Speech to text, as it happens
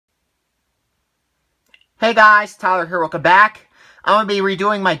Hey guys, Tyler here, welcome back. I'm going to be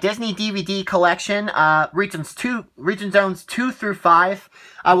redoing my Disney DVD collection, Region Zones 2 through 5.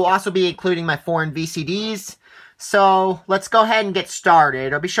 I will also be including my foreign VCDs. So, let's go ahead and get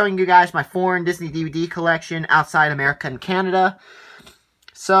started. I'll be showing you guys my foreign Disney DVD collection outside America and Canada.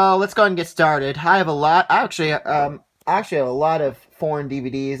 So, let's go ahead and get started. I have a lot, I actually have a lot of foreign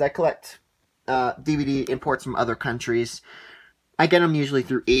DVDs. I collect DVD imports from other countries. I get them usually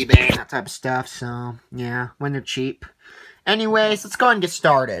through eBay and that type of stuff, so, yeah, when they're cheap. Anyways, let's go ahead and get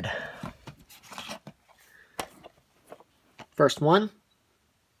started. First one.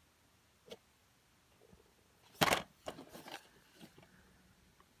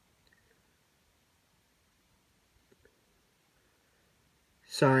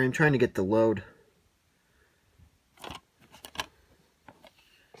 Sorry, I'm trying to get the load.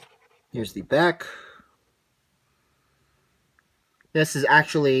 Here's the back. This is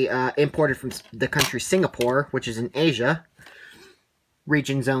actually imported from the country Singapore, which is in Asia.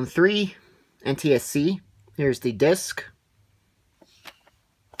 Region Zone 3, NTSC. Here's the disc.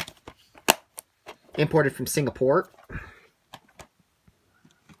 Imported from Singapore.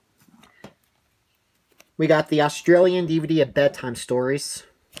 We got the Australian DVD of Bedtime Stories.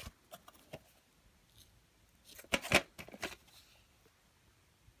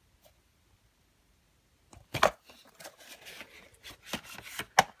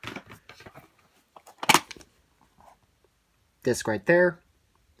 Disc right there.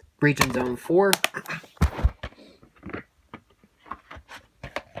 Region Zone 4.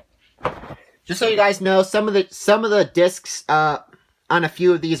 Just so you guys know, some of the discs on a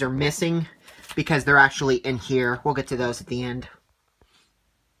few of these are missing because they're actually in here. We'll get to those at the end.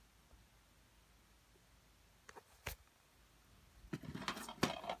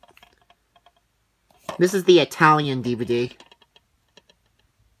 This is the Italian DVD.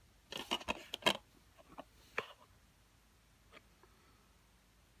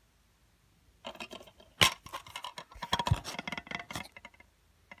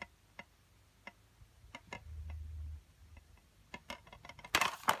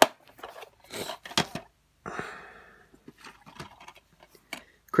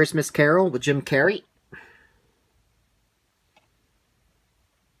 Christmas Carol with Jim Carrey.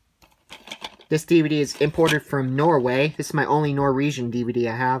 This DVD is imported from Norway. This is my only Norwegian DVD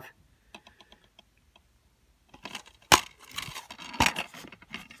I have.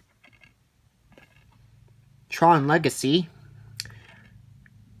 Tron Legacy.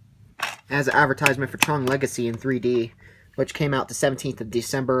 As an advertisement for Tron Legacy in 3D, which came out the 17th of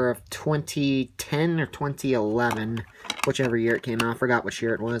December of 2010 or 2011. Whichever year it came out. I forgot which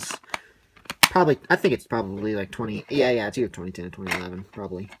year it was. Probably, I think it's probably like 20... Yeah, it's either 2010 or 2011,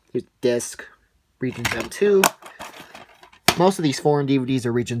 probably. Here's the disc. Region Zone 2. Most of these foreign DVDs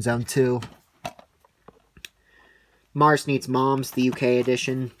are Region Zone 2. Mars Needs Moms, the UK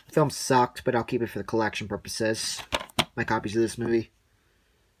edition. Film sucked, but I'll keep it for the collection purposes. My copies of this movie.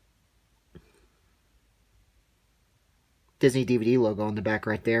 Disney DVD logo on the back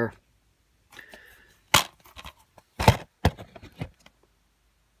right there.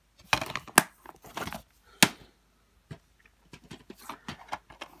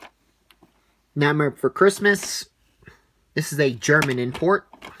 Nightmare for Christmas. This is a German import.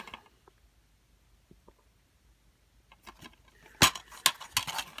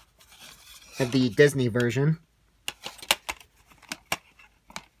 Of the Disney version.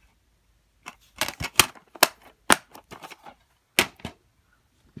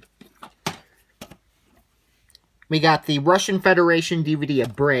 We got the Russian Federation DVD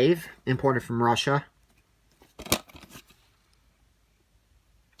of Brave, imported from Russia.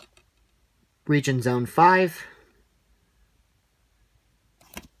 Region Zone 5.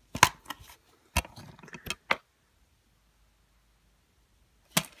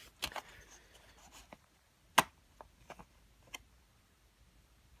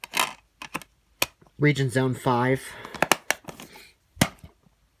 Region Zone 5.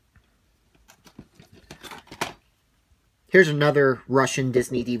 Here's another Russian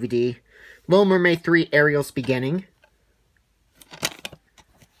Disney DVD. Little Mermaid 3 Ariel's Beginning.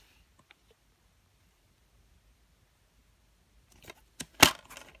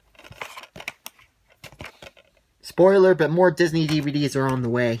 Spoiler, but more Disney DVDs are on the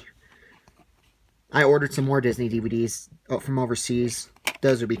way. I ordered some more Disney DVDs from overseas.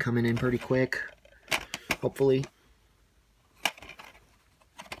 Those will be coming in pretty quick. Hopefully.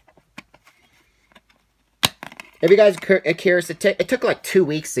 If you guys are curious, it took like 2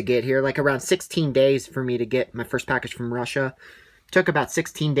 weeks to get here. Like around 16 days for me to get my first package from Russia. It took about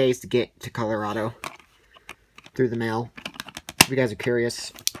 16 days to get to Colorado through the mail. If you guys are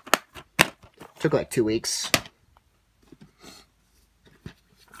curious. Took like 2 weeks.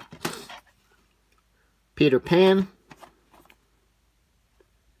 Peter Pan.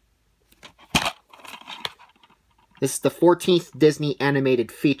 This is the 14th Disney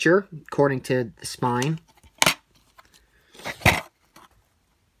animated feature, according to the spine.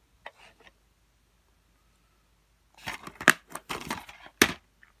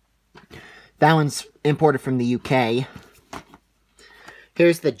 That one's imported from the UK.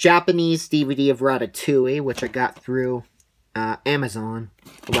 Here's the Japanese DVD of Ratatouille, which I got through Amazon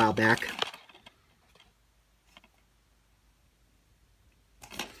a while back.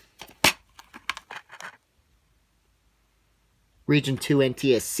 Region 2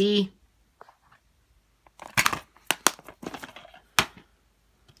 NTSC.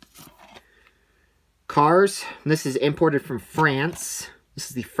 Cars. This is imported from France. This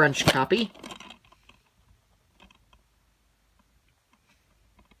is the French copy.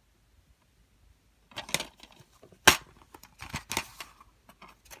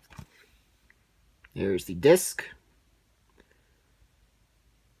 Here's the disc.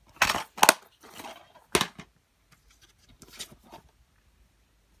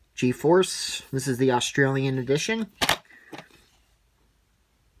 G-Force. This is the Australian edition.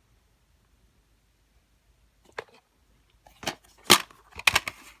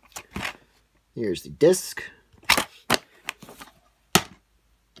 Here's the disc.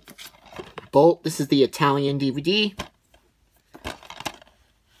 Bolt. This is the Italian DVD.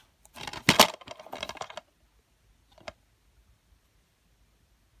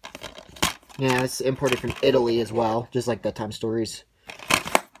 Yeah, it's imported from Italy as well, just like Bedtime Stories.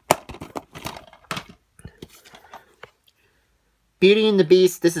 Beauty and the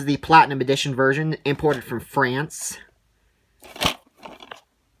Beast. This is the Platinum Edition version, imported from France.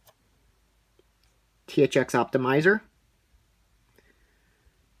 THX Optimizer.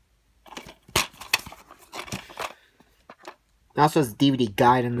 It also has a DVD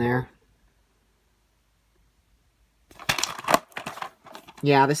guide in there.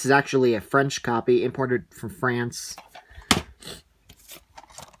 Yeah, this is actually a French copy, imported from France.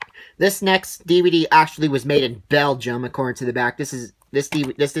 This next DVD actually was made in Belgium, according to the back. This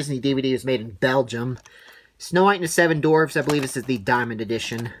Disney DVD was made in Belgium. Snow White and the Seven Dwarfs, I believe this is the Diamond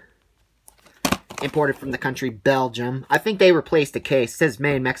Edition. Imported from the country Belgium. I think they replaced the case. It says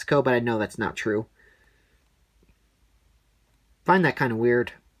made in Mexico, but I know that's not true. Find that kind of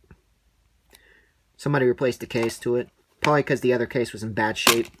weird. Somebody replaced the case to it. Probably because the other case was in bad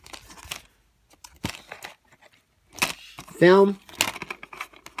shape. Film.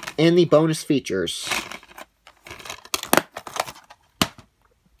 And the bonus features.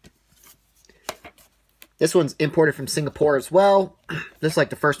 This one's imported from Singapore as well. Just like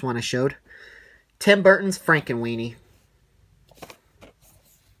the first one I showed. Tim Burton's Frankenweenie.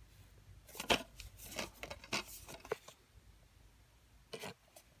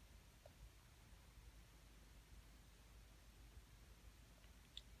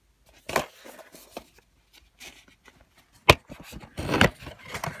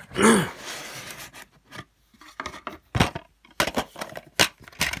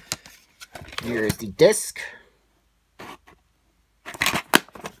 Here's the disc.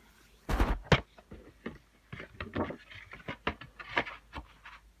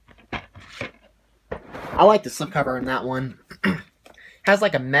 I like the slipcover in that one. Has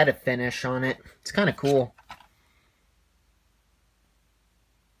like a meta finish on it. It's kind of cool.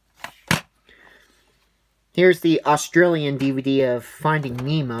 Here's the Australian DVD of Finding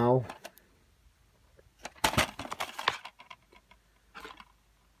Nemo.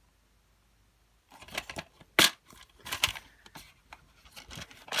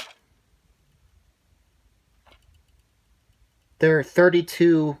 There are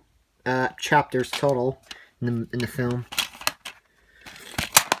 32 chapters total in the film.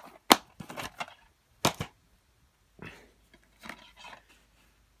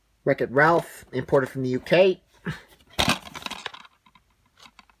 Wreck-It Ralph, imported from the UK.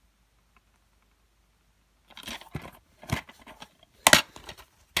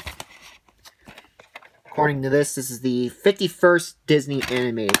 According to this, this is the 51st Disney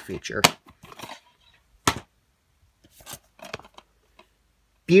animated feature.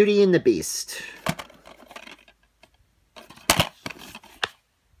 Beauty and the Beast.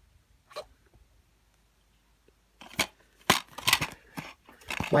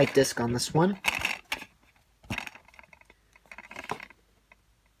 White disc on this one.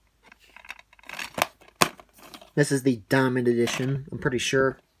 This is the Diamond Edition, I'm pretty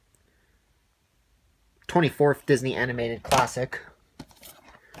sure. 24th Disney Animated Classic.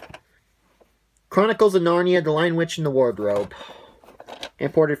 Chronicles of Narnia, The Lion, Witch, and the Wardrobe.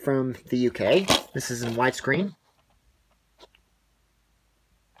 Imported from the UK. This is in widescreen.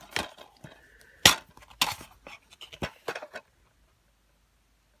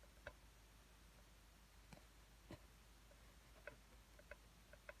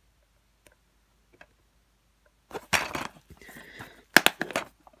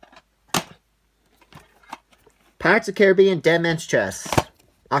 Pirates of the Caribbean Dead Man's Chest.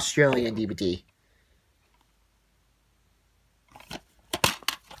 Australian DVD.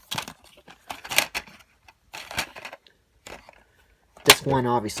 This one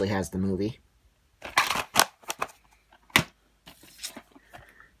obviously has the movie.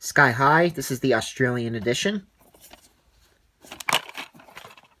 Sky High. This is the Australian edition.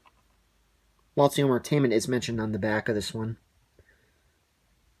 Walt Disney Entertainment is mentioned on the back of this one.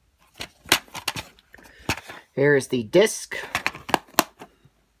 Here is the disc.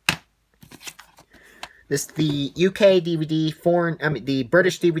 This is the UK DVD, the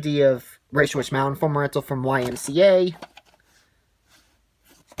British DVD of Racehorse Mountain, former rental from YMCA.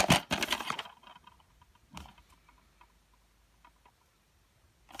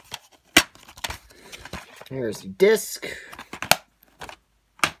 Here's the disc.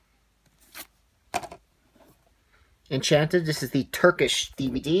 Enchanted, this is the Turkish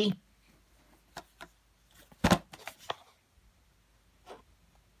DVD.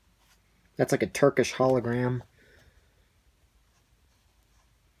 That's like a Turkish hologram.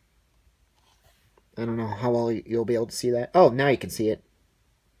 I don't know how well you'll be able to see that. Oh, now you can see it.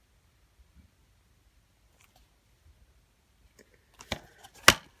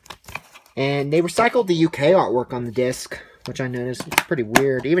 And they recycled the UK artwork on the disc, which I noticed. It's pretty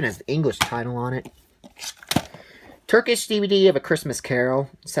weird. It even has the English title on it. Turkish DVD of A Christmas Carol.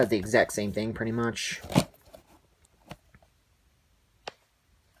 It says the exact same thing, pretty much.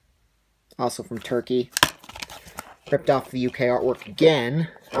 Also from Turkey. Ripped off the UK artwork again.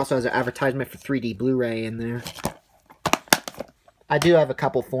 Also has an advertisement for 3D Blu-ray in there. I do have a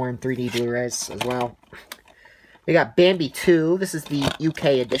couple foreign 3D Blu-rays as well. We got Bambi 2. This is the UK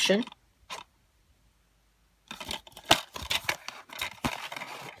edition.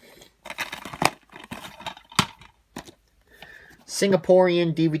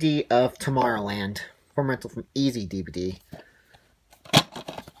 Singaporean DVD of Tomorrowland. From rental from Easy DVD.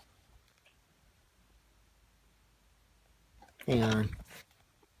 Hang on.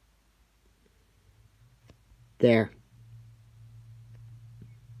 There.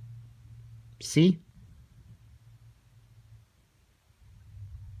 See?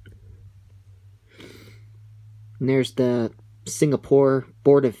 And there's the Singapore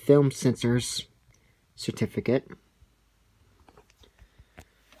Board of Film Censors certificate.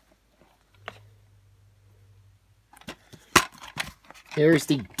 Here's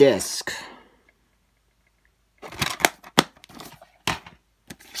the disc.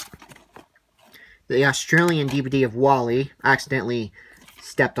 The Australian DVD of WALL-E. I accidentally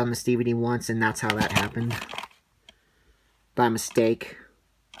stepped on this DVD once, and that's how that happened. By mistake.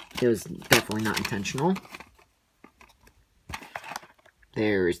 It was definitely not intentional.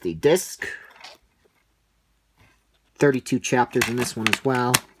 There's the disc. 32 chapters in this one as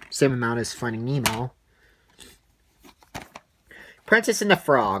well. Same amount as Finding Nemo. Princess and the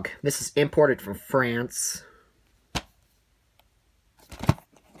Frog. This is imported from France.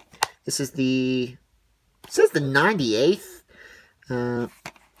 This is the... It says the 98th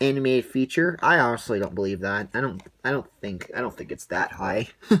animated feature. I honestly don't believe that. I don't think it's that high.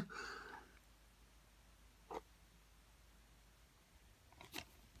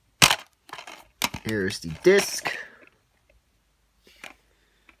 Here's the disc.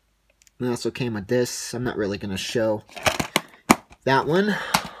 It also came with this. I'm not really going to show that one.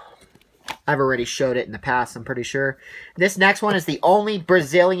 I've already showed it in the past, I'm pretty sure. This next one is the only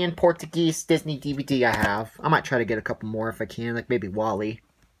Brazilian Portuguese Disney DVD I have. I might try to get a couple more if I can, like maybe WALL-E.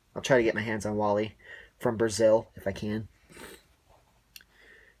 I'll try to get my hands on WALL-E from Brazil if I can.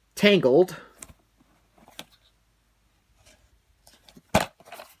 Tangled.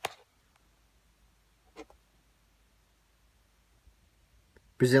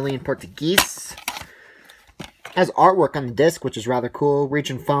 Brazilian Portuguese. Has artwork on the disc, which is rather cool.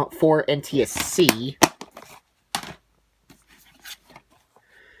 Region 4 NTSC.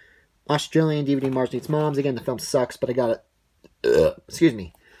 Australian DVD Mars Needs Moms. Again, the film sucks, but I got it. Excuse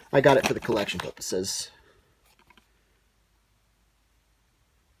me. I got it for the collection purposes.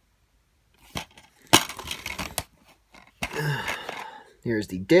 Here's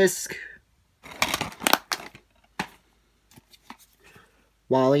the disc.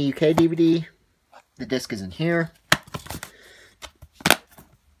 WALL-E UK DVD. The disc is in here.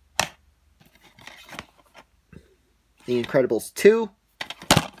 The Incredibles 2.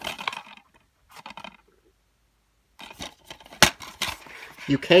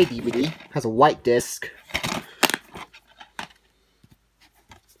 UK DVD. Has a white disc.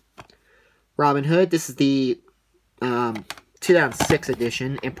 Robin Hood. This is the 2006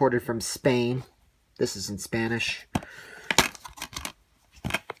 edition, imported from Spain. This is in Spanish.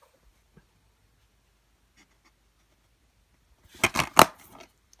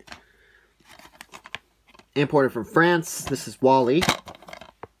 Imported from France. This is Wally.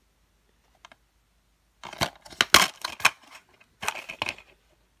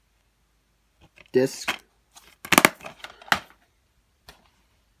 Disc.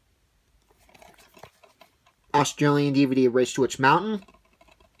 Australian DVD of Race to Witch Mountain.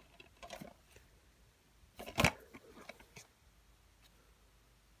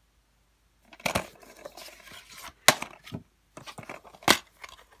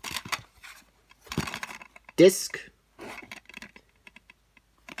 Disc.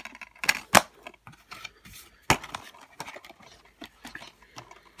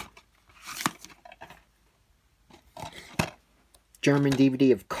 German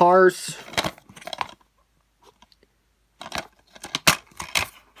DVD of Cars.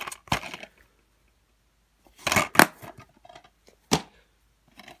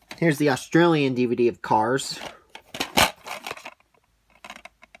 Here's the Australian DVD of Cars.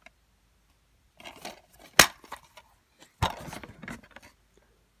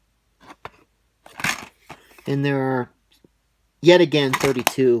 And there are, yet again,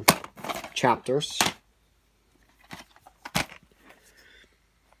 32 chapters.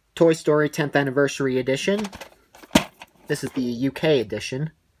 Toy Story 10th Anniversary Edition. This is the UK edition.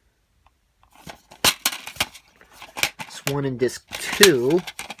 It's one in disc 2.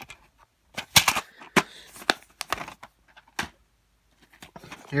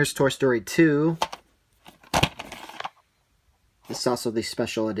 Here's Toy Story 2. This is also the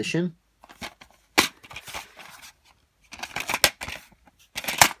special edition.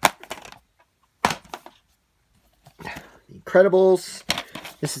 Incredibles.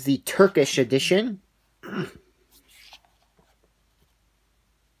 This is the Turkish edition.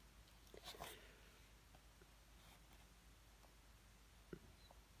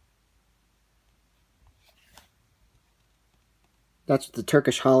 That's what the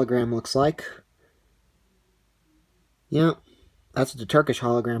Turkish hologram looks like. Yeah, that's what the Turkish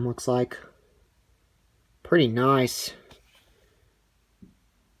hologram looks like. Pretty nice.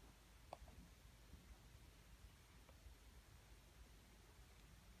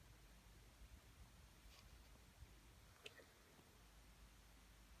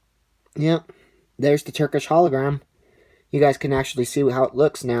 Yep, there's the Turkish hologram. You guys can actually see how it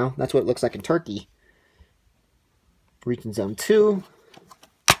looks now. That's what it looks like in Turkey. Region Zone 2.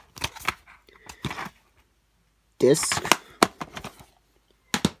 Disc.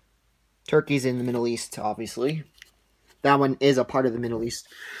 Turkey's in the Middle East, obviously. That one is a part of the Middle East.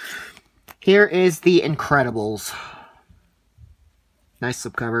 Here is The Incredibles. Nice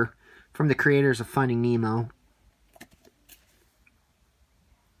slipcover. From the creators of Finding Nemo.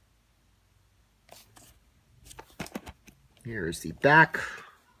 Here is the back.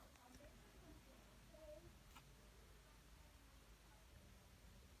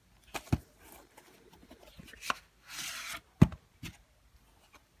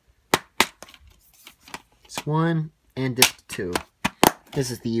 Disc 1 and disc 2.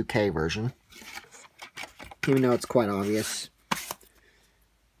 This is the UK version. Even though it's quite obvious.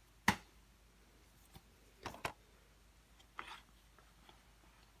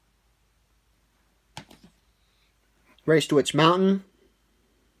 Race to Witch Mountain.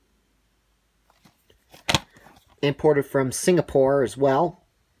 Imported from Singapore as well.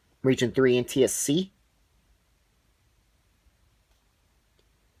 Region 3 NTSC.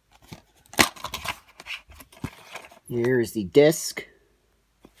 Here is the disc.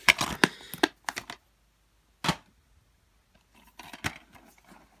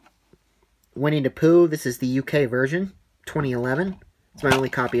 Winnie the Pooh. This is the UK version. 2011. It's my only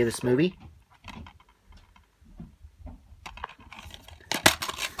copy of this movie.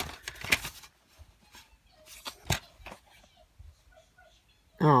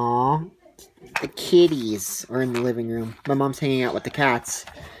 Aww, the kitties are in the living room. My mom's hanging out with the cats.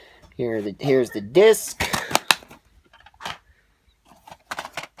 Here's the disc.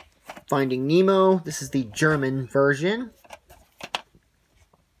 Finding Nemo. This is the German version.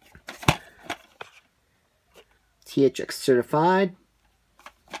 THX certified.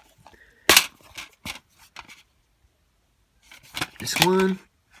 Disc 1.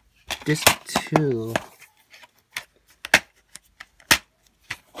 Disc 2.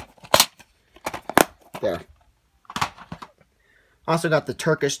 There. Also got the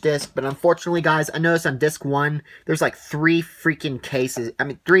Turkish disc, but unfortunately, guys, I noticed on disc 1, there's like 3 freaking cases. I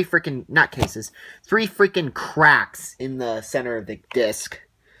mean, 3 freaking, not cases, 3 freaking cracks in the center of the disc.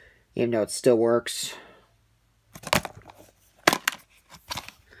 Even though it still works.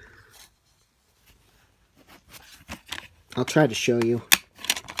 I'll try to show you.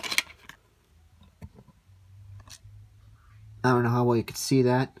 I don't know how well you could see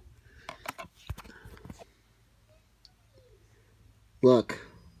that. Look.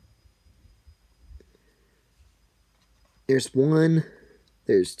 There's 1.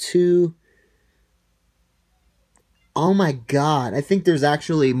 There's 2. Oh my god. I think there's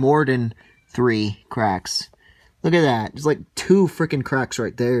actually more than 3 cracks. Look at that. There's like 2 freaking cracks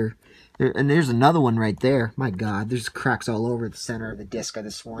right there. And there's another one right there. My god. There's cracks all over the center of the disc of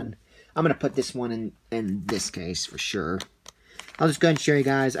this one. I'm going to put this one in this case for sure. I'll just go ahead and show you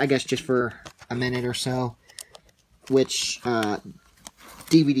guys, I guess just for a minute or so, which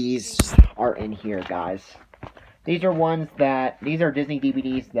DVDs are in here, guys. These are Disney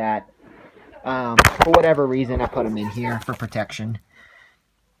DVDs that, for whatever reason, I put them in here for protection.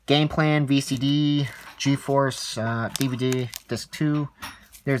 Game Plan, VCD, GeForce, DVD, Disc 2.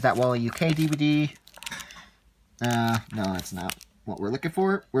 There's that Wally UK DVD. No, that's not what we're looking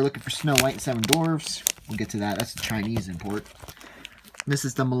for. We're looking for Snow White and Seven Dwarfs. We'll get to that. That's a Chinese import. This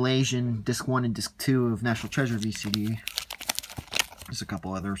is the Malaysian Disc 1 and Disc 2 of National Treasure VCD. There's a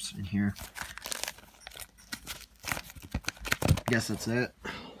couple others in here. Guess that's it.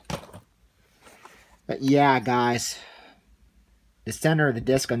 But yeah, guys. The center of the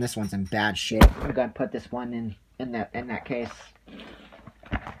disc on this one's in bad shape. I'm gonna go ahead and put this one in that case.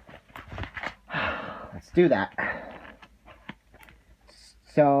 Let's do that.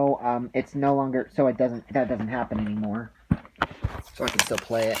 So it's no longer, so that doesn't happen anymore. So I can still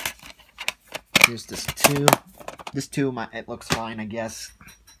play it. Here's this 2. This 2, it looks fine, I guess.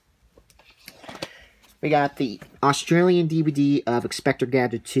 We got the Australian DVD of Expector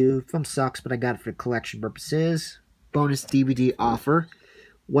Gadget 2. Film sucks, but I got it for collection purposes. Bonus DVD offer.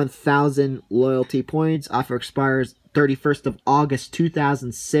 1,000 loyalty points. Offer expires 31st of August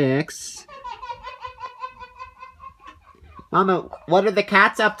 2006. Mama, what are the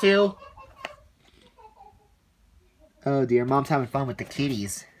cats up to? Oh dear, Mom's having fun with the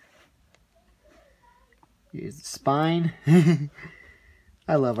kitties. Here's the spine.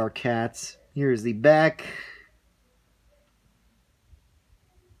 I love our cats. Here's the back.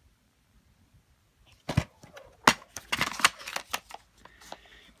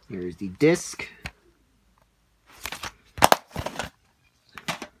 Here's the disc.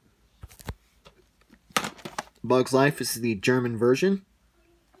 Bug's Life, this is the German version.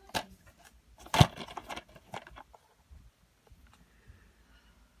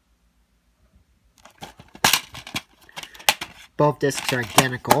 Both discs are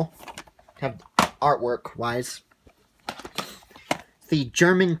identical, artwork-wise. The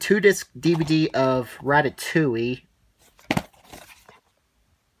German 2-disc DVD of Ratatouille.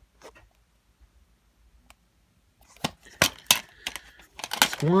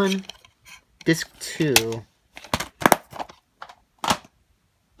 Disc 1, Disc 2.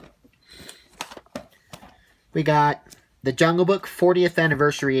 We got the Jungle Book 40th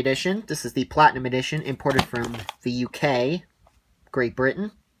Anniversary Edition. This is the Platinum Edition, imported from the UK, Great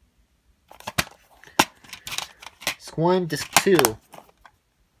Britain. Disc 1, Disc 2.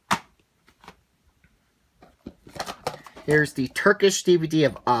 Here's the Turkish DVD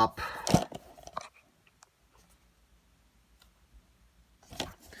of Up.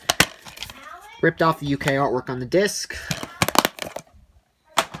 Ripped off the UK artwork on the disc.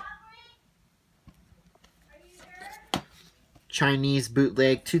 Chinese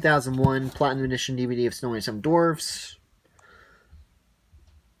bootleg 2001 Platinum Edition DVD of Snow White and Seven Dwarfs.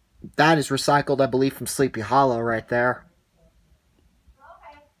 That is recycled, I believe, from Sleepy Hollow right there.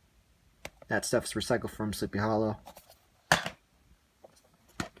 That stuff's recycled from Sleepy Hollow.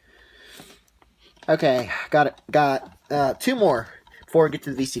 Okay, got 2 more before we get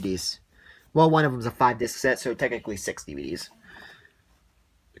to the VCDs. Well, one of them's a 5-disc set, so technically 6 DVDs.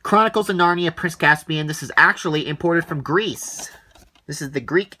 Chronicles of Narnia, Prince Caspian. This is actually imported from Greece. This is the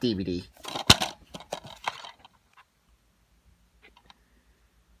Greek DVD.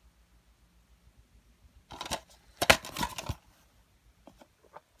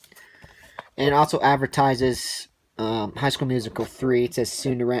 And it also advertises High School Musical 3. It says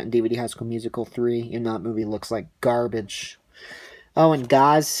soon to rent on DVD High School Musical 3. And that movie looks like garbage. Oh, and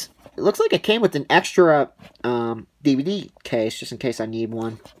guys, it looks like it came with an extra DVD case, just in case I need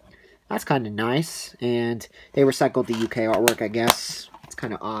one. That's kind of nice. And they recycled the UK artwork, I guess. It's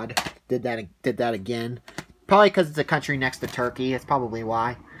kind of odd. Did that again. Probably because it's a country next to Turkey. That's probably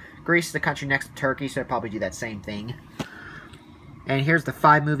why. Greece is a country next to Turkey, so they'll probably do that same thing. And here's the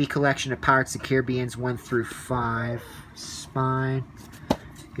 5-movie collection of Pirates of the Caribbean's 1 through 5. Spine.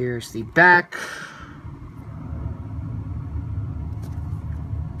 Here's the back.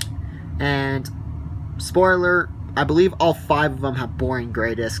 And, spoiler, I believe all 5 of them have boring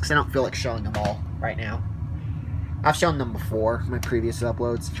gray discs. I don't feel like showing them all right now. I've shown them before in my previous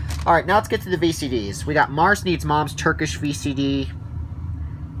uploads. Alright, now let's get to the VCDs. We got Mars Needs Mom's Turkish VCD.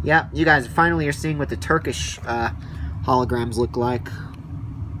 Yep, you guys finally are seeing what the Turkish holograms look like.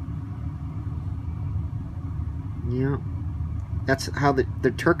 Yeah, that's how the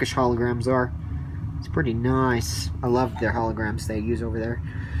Turkish holograms are. It's pretty nice. I love their holograms they use over there.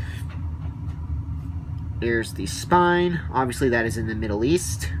 Here's the spine. Obviously that is in the Middle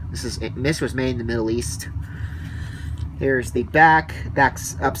East. This was made in the Middle East. Here's the back.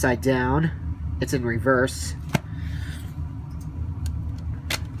 Back's upside down. It's in reverse.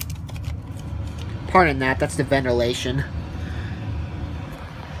 Pardon that, that's the ventilation.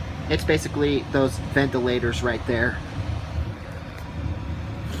 It's basically those ventilators right there.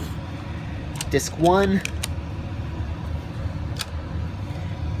 Disc 1.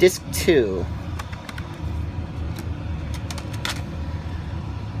 Disc 2.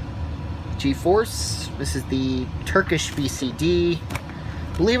 G-Force. This is the Turkish VCD.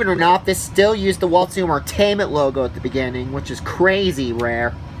 Believe it or not, this still used the Waltz Entertainment logo at the beginning, which is crazy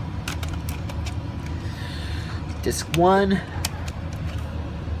rare. Disc 1.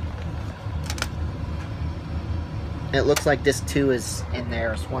 It looks like disc 2 is in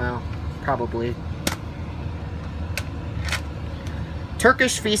there as well. Probably.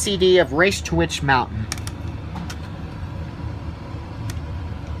 Turkish VCD of Race to Witch Mountain.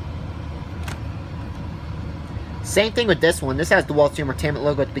 Same thing with this one. This has the Waltz Entertainment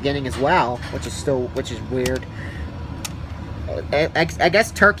logo at the beginning as well, which is weird. I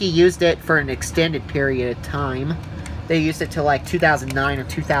guess Turkey used it for an extended period of time. They used it till like 2009 or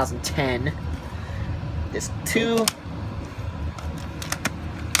 2010. Disc 2.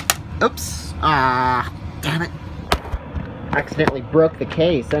 Oops. Ah, damn it. Accidentally broke the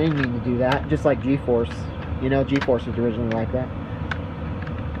case. I didn't mean to do that. Just like G-Force. You know, G-Force was originally like that.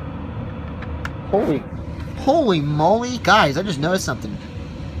 Holy moly. Guys, I just noticed something.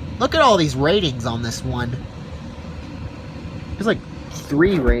 Look at all these ratings on this one. There's like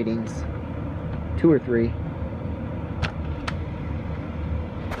 3 ratings. 2 or 3.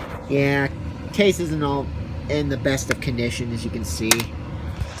 Yeah, case isn't all in the best of condition, as you can see.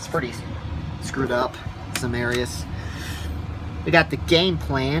 It's pretty screwed up in some areas. We got the game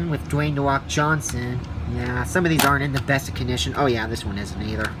plan with Dwayne "The Rock" Johnson. Yeah, some of these aren't in the best of condition. Oh yeah, this one isn't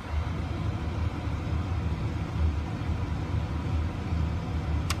either.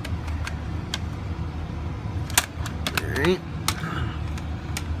 Alright.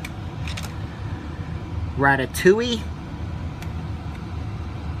 Ratatouille.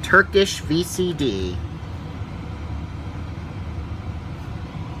 Turkish VCD.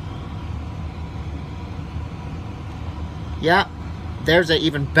 Yeah, there's an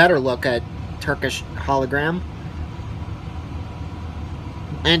even better look at Turkish hologram.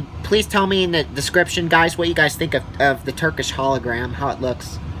 And please tell me in the description, guys, what you guys think of the Turkish hologram, how it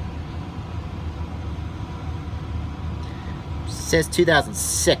looks. It says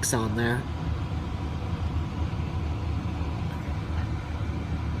 2006 on there.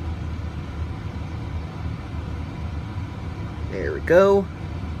 There we go.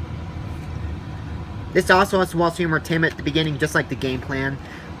 This also has the Waltz Entertainment at the beginning, just like the game plan.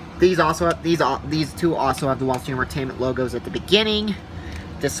 These two also have the Waltz Entertainment logos at the beginning.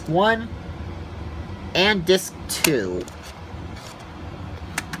 Disc 1 and Disc 2.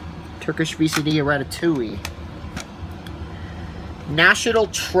 Turkish VCD of Ratatouille. National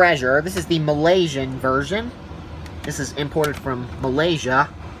Treasure. This is the Malaysian version. This is imported from Malaysia.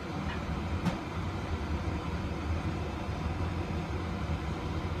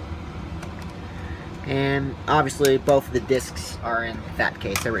 And obviously both of the discs are in that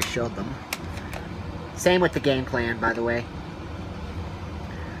case. I already showed them. Same with the game plan, by the way.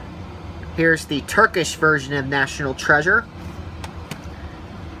 Here's the Turkish version of National Treasure.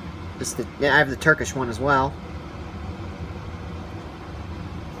 I have the Turkish one as well.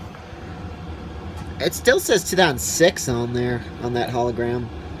 It still says 2006 on there, on that hologram.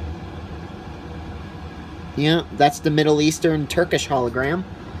 Yeah, that's the Middle Eastern Turkish hologram.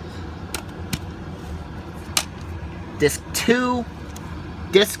 Disc 2,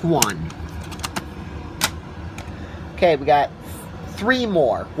 Disc 1. Okay, we got 3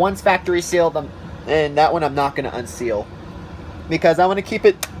 more. One's factory sealed, and that one I'm not going to unseal. Because I want to keep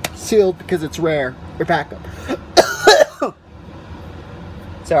it sealed because it's rare. Or backup.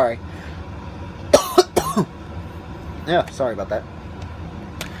 Sorry. Yeah, sorry about that.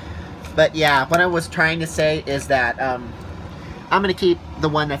 But yeah, what I was trying to say is that I'm going to keep the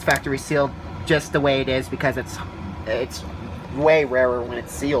one that's factory sealed just the way it is, because it's way rarer when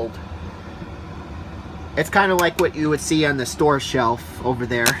it's sealed. It's kind of like what you would see on the store shelf over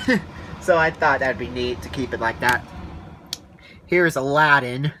there. So I thought that'd be neat to keep it like that. Here's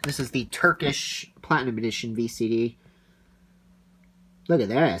Aladdin. This is the Turkish Platinum Edition VCD. Look at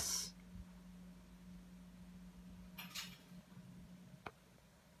this.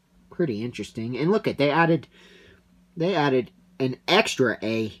 Pretty interesting. And look at, they added an extra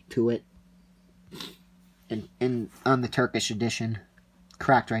A to it. And on the Turkish edition.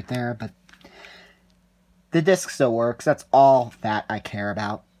 Cracked right there, but the disc still works. That's all that I care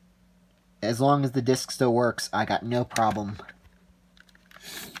about. As long as the disc still works, I got no problem.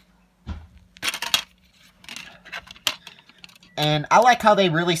 And I like how they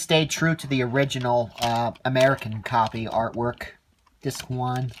really stayed true to the original American copy artwork. Disc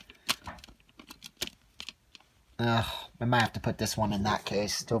 1. I might have to put this one in that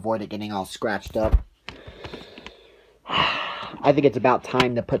case to avoid it getting all scratched up. I think it's about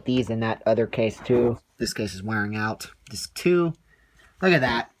time to put these in that other case too. This case is wearing out. Disc 2. Look at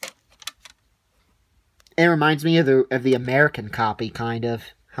that. It reminds me of the American copy, kind of.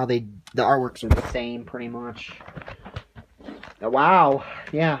 How the artworks are the same, pretty much. Wow.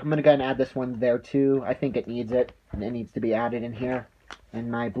 Yeah, I'm going to go ahead and add this one there, too. I think it needs it. And it needs to be added in here.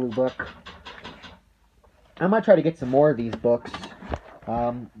 In my blue book. I might try to get some more of these books.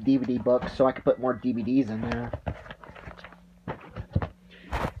 DVD books, so I can put more DVDs in there.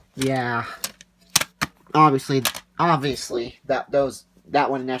 Yeah. Obviously, that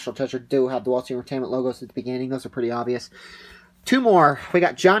one and National Treasure do have the Walt Disney Entertainment logos at the beginning. Those are pretty obvious. Two more. We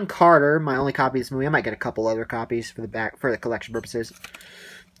got John Carter, my only copy of this movie. I might get a couple other copies for the collection purposes.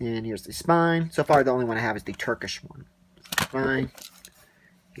 And here's the spine. So far, the only one I have is the Turkish one. Spine.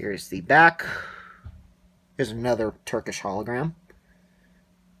 Here's the back. Here's another Turkish hologram.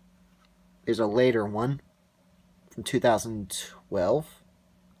 There's a later one from 2012.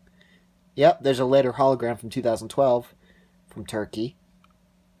 Yep, there's a later hologram from 2012 from Turkey.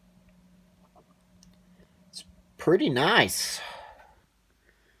 It's pretty nice.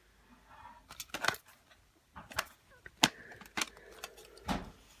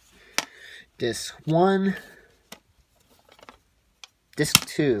 Disc 1. Disc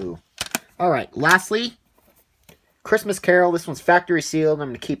 2. Alright, lastly, Christmas Carol. This one's factory sealed. I'm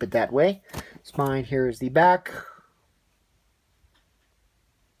going to keep it that way. Spine, here is the back.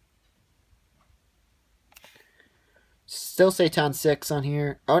 Still say Ton 6 on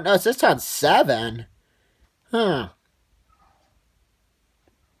here. Oh, no, it says Ton 7. Huh.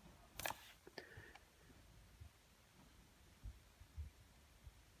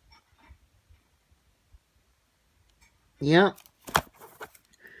 Yeah.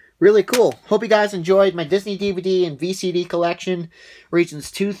 Really cool. Hope you guys enjoyed my Disney DVD and VCD collection, regions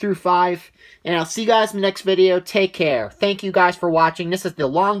 2 through 5. And I'll see you guys in the next video. Take care. Thank you guys for watching. This is the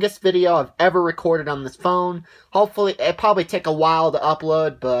longest video I've ever recorded on this phone. Hopefully, it'll probably take a while to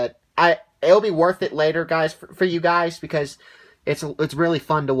upload, but it'll be worth it later, guys, for you guys, because it's really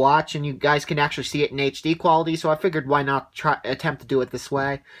fun to watch, and you guys can actually see it in HD quality. So I figured why not attempt to do it this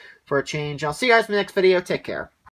way for a change. I'll see you guys in the next video. Take care.